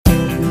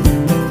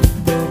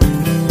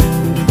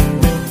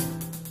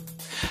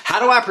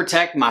How do I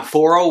protect my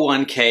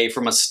 401k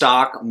from a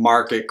stock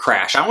market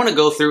crash? I want to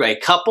go through a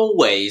couple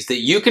ways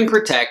that you can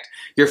protect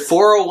your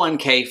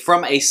 401k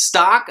from a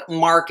stock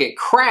market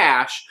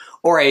crash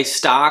or a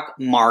stock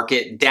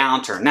market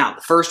downturn. Now,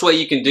 the first way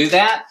you can do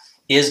that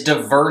is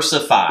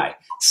diversify.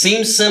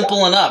 Seems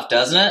simple enough,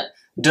 doesn't it?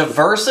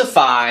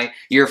 Diversify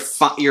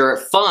your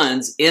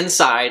funds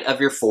inside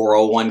of your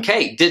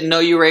 401k. Didn't know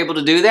you were able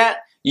to do that?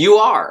 You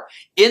are.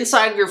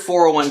 Inside of your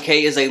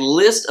 401k is a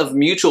list of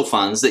mutual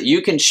funds that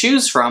you can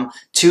choose from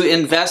to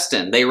invest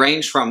in. They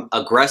range from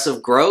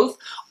aggressive growth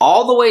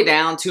all the way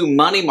down to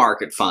money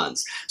market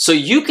funds. So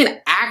you can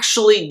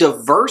actually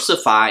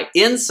diversify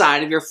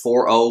inside of your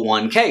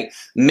 401k.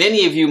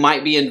 Many of you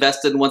might be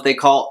invested in what they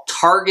call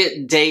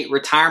target date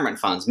retirement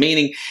funds,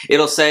 meaning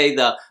it'll say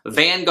the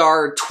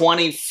Vanguard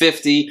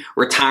 2050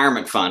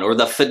 retirement fund or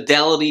the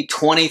Fidelity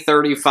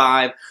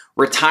 2035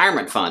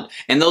 retirement fund.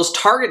 And those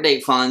target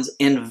date funds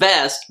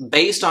invest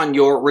based on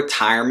your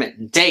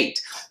retirement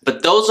date.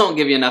 But those don't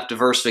give you enough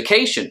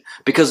diversification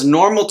because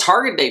normal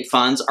target date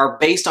funds are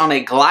based on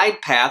a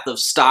glide path of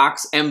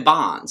stocks and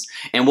bonds.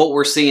 And what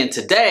we're seeing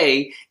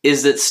today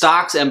is that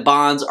stocks and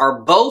bonds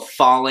are both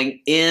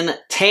falling in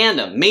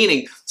tandem,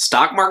 meaning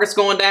stock market's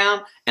going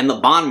down and the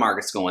bond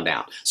market's going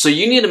down. So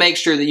you need to make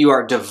sure that you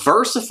are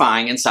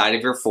diversifying inside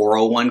of your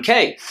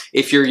 401k.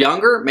 If you're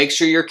younger, make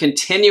sure you're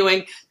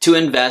continuing to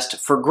invest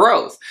for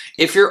growth.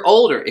 If you're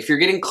older, if you're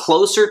getting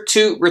closer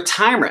to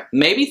retirement,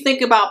 maybe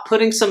think about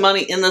putting some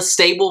money in the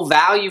stable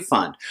value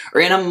fund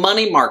or in a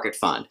money market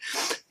fund.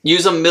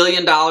 Use $1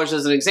 million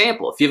as an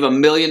example. If you have $1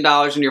 million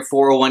in your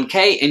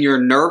 401k and you're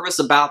nervous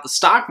about the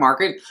stock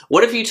market,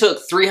 what if you took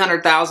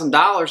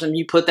 $300,000 and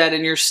you put that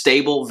in your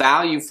stable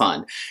value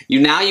fund?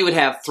 Now you would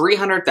have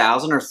 $300,000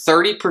 or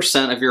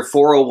 30% of your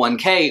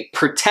 401k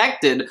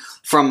protected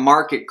from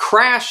market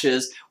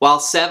crashes while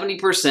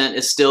 70%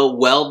 is still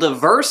well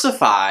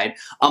diversified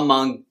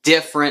among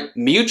different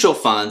mutual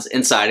funds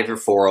inside of your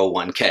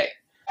 401k.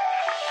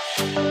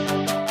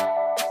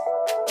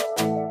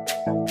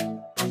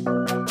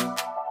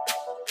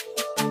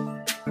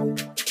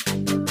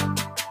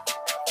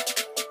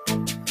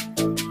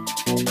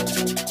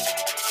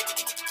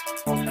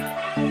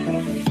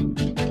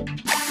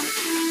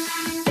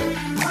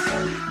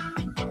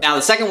 Now,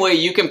 the second way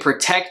you can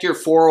protect your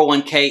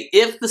 401k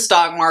if the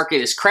stock market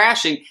is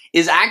crashing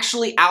is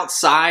actually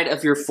outside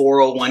of your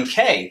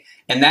 401k,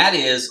 and that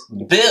is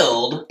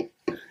build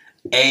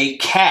a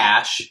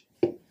cash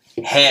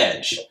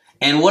hedge.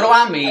 And what do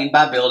I mean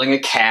by building a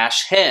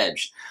cash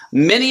hedge?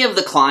 Many of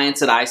the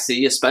clients that I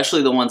see,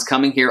 especially the ones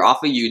coming here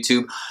off of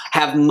YouTube,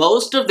 have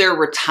most of their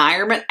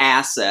retirement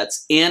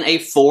assets in a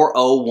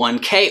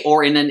 401k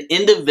or in an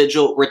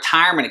individual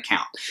retirement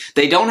account.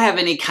 They don't have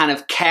any kind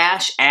of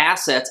cash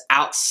assets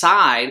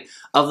outside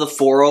of the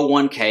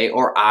 401k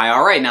or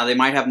IRA. Now, they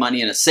might have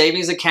money in a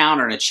savings account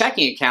or in a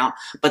checking account,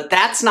 but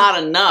that's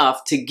not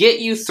enough to get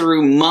you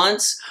through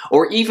months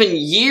or even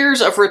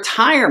years of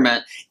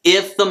retirement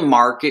if the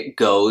market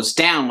goes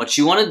down. What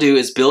you want to do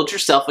is build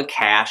yourself a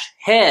cash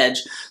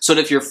hedge so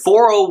that if your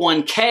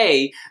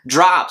 401k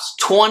drops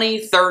 20,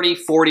 30,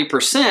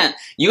 40%,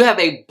 you have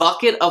a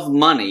bucket of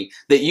money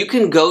that you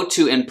can go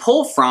to and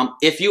pull from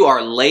if you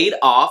are laid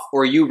off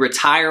or you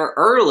retire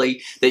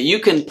early, that you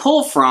can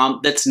pull from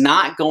that's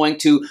not going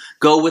to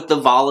go with the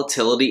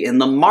volatility in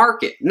the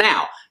market.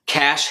 Now,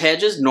 cash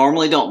hedges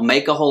normally don't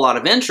make a whole lot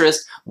of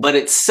interest, but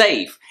it's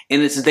safe.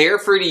 And it's there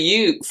for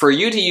you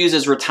to use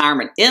as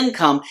retirement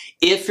income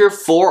if your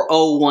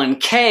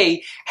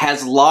 401k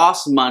has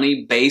lost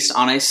money based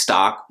on a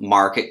stock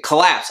market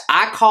collapse.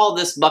 I call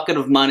this bucket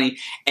of money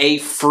a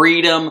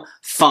freedom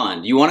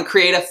fund. You want to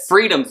create a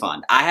freedom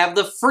fund. I have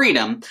the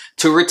freedom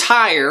to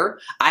retire.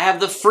 I have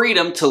the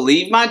freedom to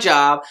leave my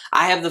job.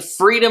 I have the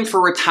freedom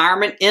for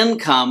retirement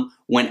income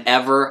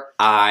whenever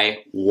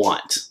I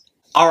want.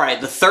 All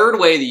right, the third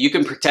way that you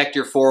can protect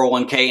your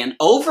 401k and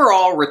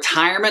overall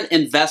retirement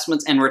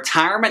investments and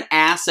retirement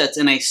assets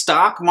in a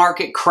stock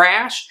market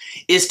crash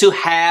is to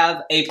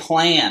have a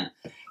plan.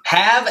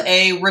 Have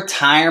a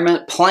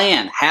retirement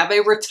plan. Have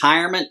a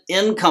retirement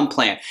income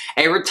plan.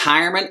 A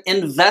retirement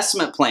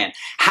investment plan.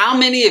 How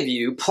many of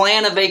you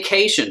plan a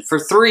vacation for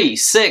 3,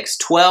 6,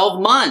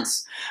 12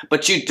 months,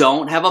 but you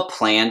don't have a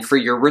plan for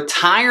your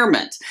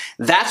retirement?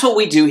 That's what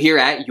we do here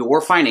at Your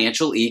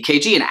Financial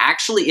EKG. And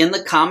actually in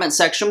the comment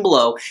section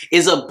below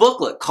is a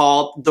booklet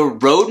called The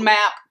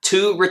Roadmap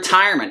to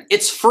Retirement.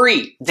 It's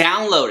free.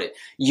 Download it.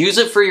 Use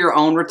it for your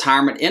own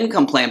retirement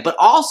income plan. But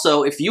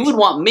also, if you would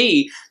want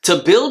me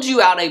to build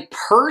you out a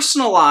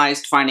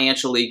personalized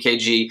financial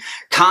EKG,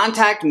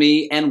 contact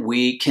me and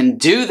we can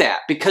do that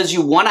because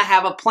you want to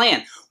have a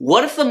plan.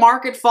 What if the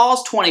market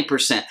falls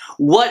 20%?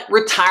 What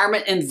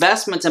retirement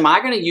investments am I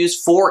going to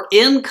use for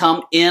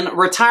income in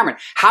retirement?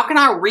 How can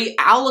I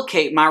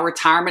reallocate my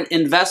retirement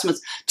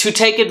investments to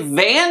take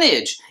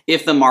advantage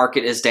if the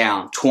market is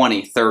down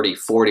 20, 30,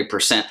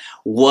 40%?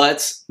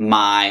 What's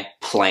my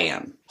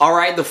plan? All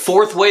right, the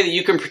fourth way that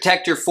you can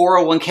protect your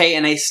 401k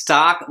in a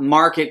stock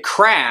market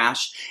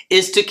crash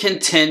is to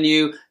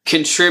continue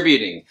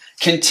contributing.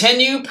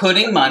 Continue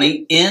putting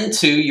money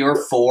into your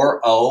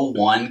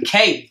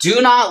 401k. Do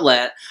not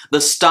let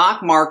the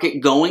stock market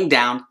going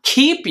down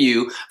keep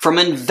you from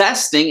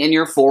investing in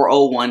your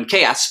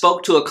 401k. I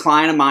spoke to a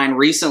client of mine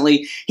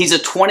recently. He's a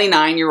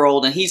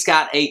 29-year-old and he's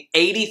got a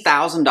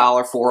 $80,000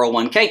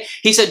 401k.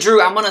 He said,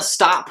 Drew, I'm going to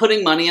stop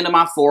putting money into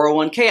my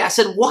 401k. I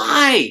said,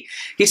 why?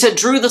 He said,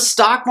 Drew, the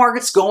stock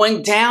market's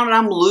going down and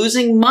I'm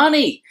losing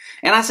money.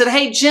 And I said,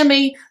 hey,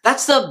 Jimmy,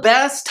 that's the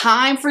best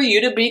time for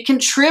you to be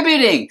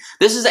contributing.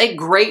 This is a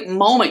great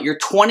moment. You're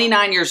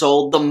 29 years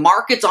old. The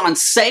market's on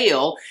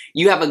sale.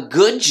 You have a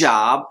good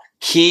job.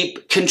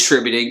 Keep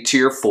contributing to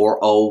your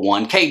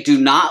 401k. Do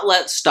not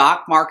let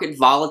stock market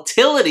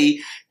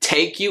volatility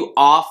take you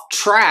off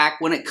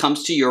track when it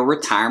comes to your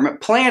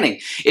retirement planning.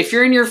 If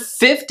you're in your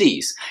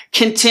 50s,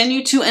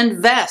 continue to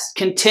invest,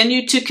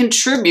 continue to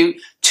contribute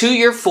to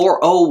your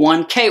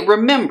 401k.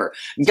 Remember,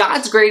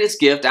 God's greatest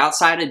gift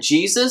outside of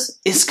Jesus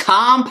is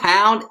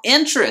compound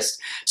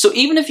interest. So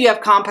even if you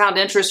have compound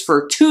interest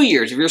for 2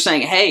 years, if you're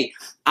saying, hey,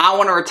 I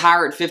want to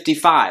retire at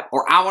 55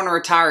 or I want to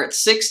retire at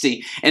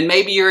 60, and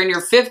maybe you're in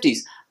your 50s,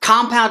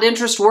 compound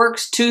interest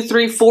works 2,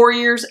 3, 4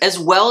 years as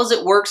well as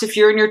it works if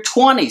you're in your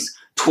 20s,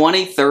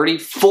 20, 30,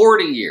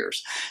 40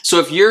 years. So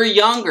if you're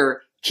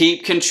younger,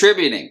 keep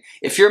contributing.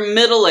 If you're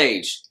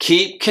middle-aged,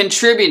 keep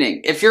contributing.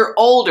 If you're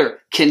older,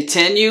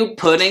 continue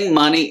putting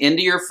money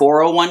into your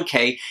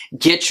 401k.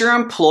 Get your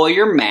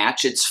employer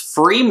match. It's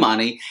free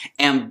money,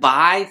 and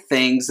buy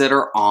things that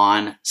are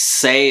on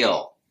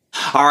sale.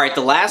 All right,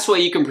 the last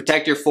way you can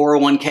protect your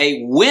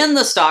 401k when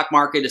the stock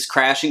market is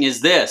crashing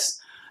is this.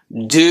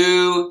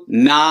 Do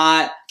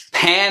not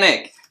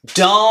panic.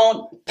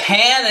 Don't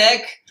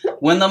panic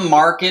when the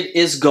market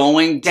is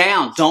going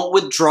down. Don't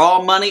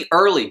withdraw money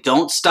early.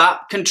 Don't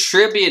stop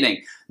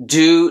contributing.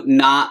 Do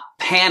not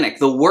panic.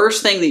 The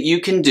worst thing that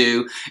you can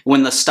do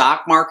when the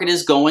stock market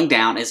is going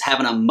down is have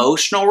an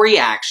emotional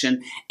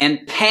reaction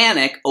and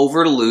panic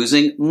over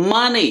losing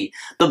money.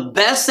 The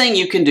best thing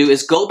you can do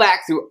is go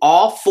back through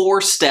all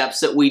 4 steps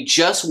that we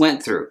just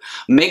went through.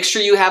 Make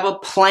sure you have a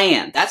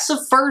plan. That's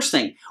the first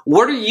thing.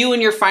 What are you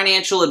and your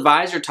financial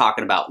advisor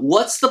talking about?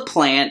 What's the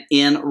plan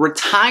in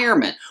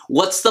retirement?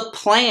 What's the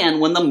plan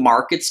when the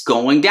market's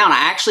going down? I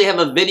actually have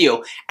a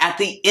video at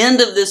the end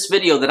of this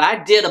video that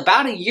I did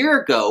about a year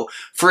ago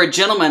for a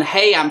gentleman.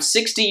 Hey, I'm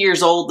 60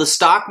 years old. The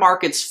stock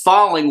market's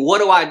falling. What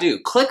do I do?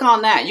 Click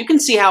on that. You can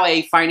see how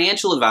a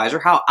financial advisor,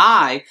 how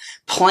I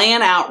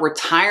plan out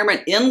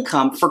retirement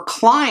income for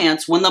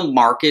clients when the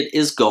market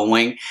is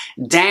going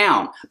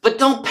down. But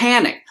don't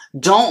panic.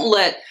 Don't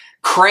let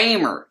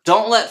Kramer,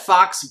 don't let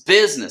Fox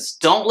Business,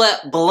 don't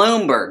let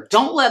Bloomberg,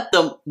 don't let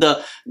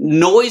the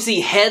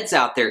noisy heads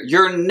out there,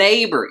 your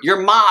neighbor, your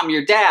mom,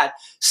 your dad,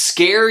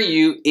 scare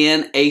you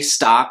in a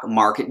stock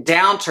market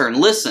downturn.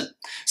 Listen,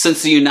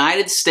 since the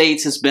United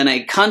States has been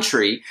a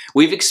country,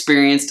 we've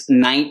experienced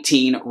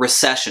 19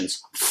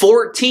 recessions.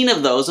 14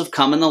 of those have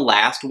come in the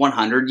last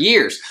 100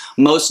 years,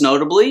 most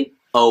notably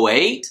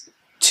 2008,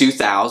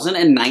 2000,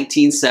 and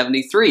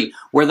 1973,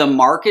 where the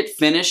market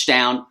finished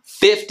down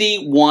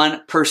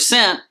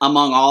 51%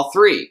 among all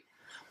 3.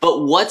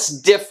 But what's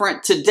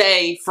different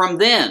today from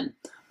then?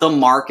 The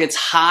market's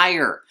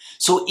higher.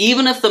 So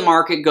even if the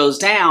market goes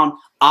down,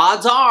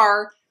 odds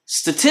are,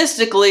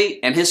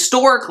 statistically and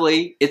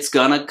historically, it's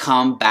gonna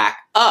come back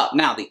up.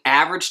 Now, the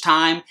average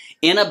time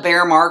in a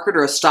bear market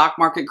or a stock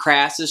market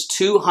crash is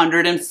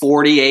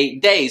 248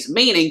 days,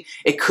 meaning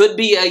it could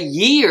be a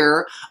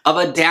year of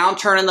a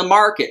downturn in the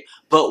market,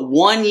 but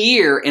 1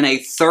 year in a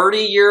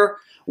 30-year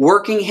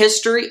working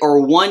history or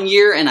 1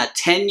 year in a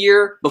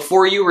 10-year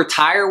before you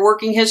retire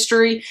working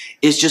history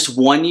is just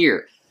 1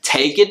 year.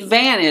 Take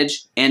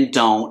advantage and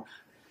don't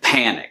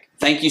panic.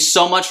 Thank you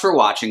so much for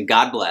watching.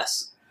 God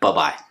bless.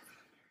 Bye-bye.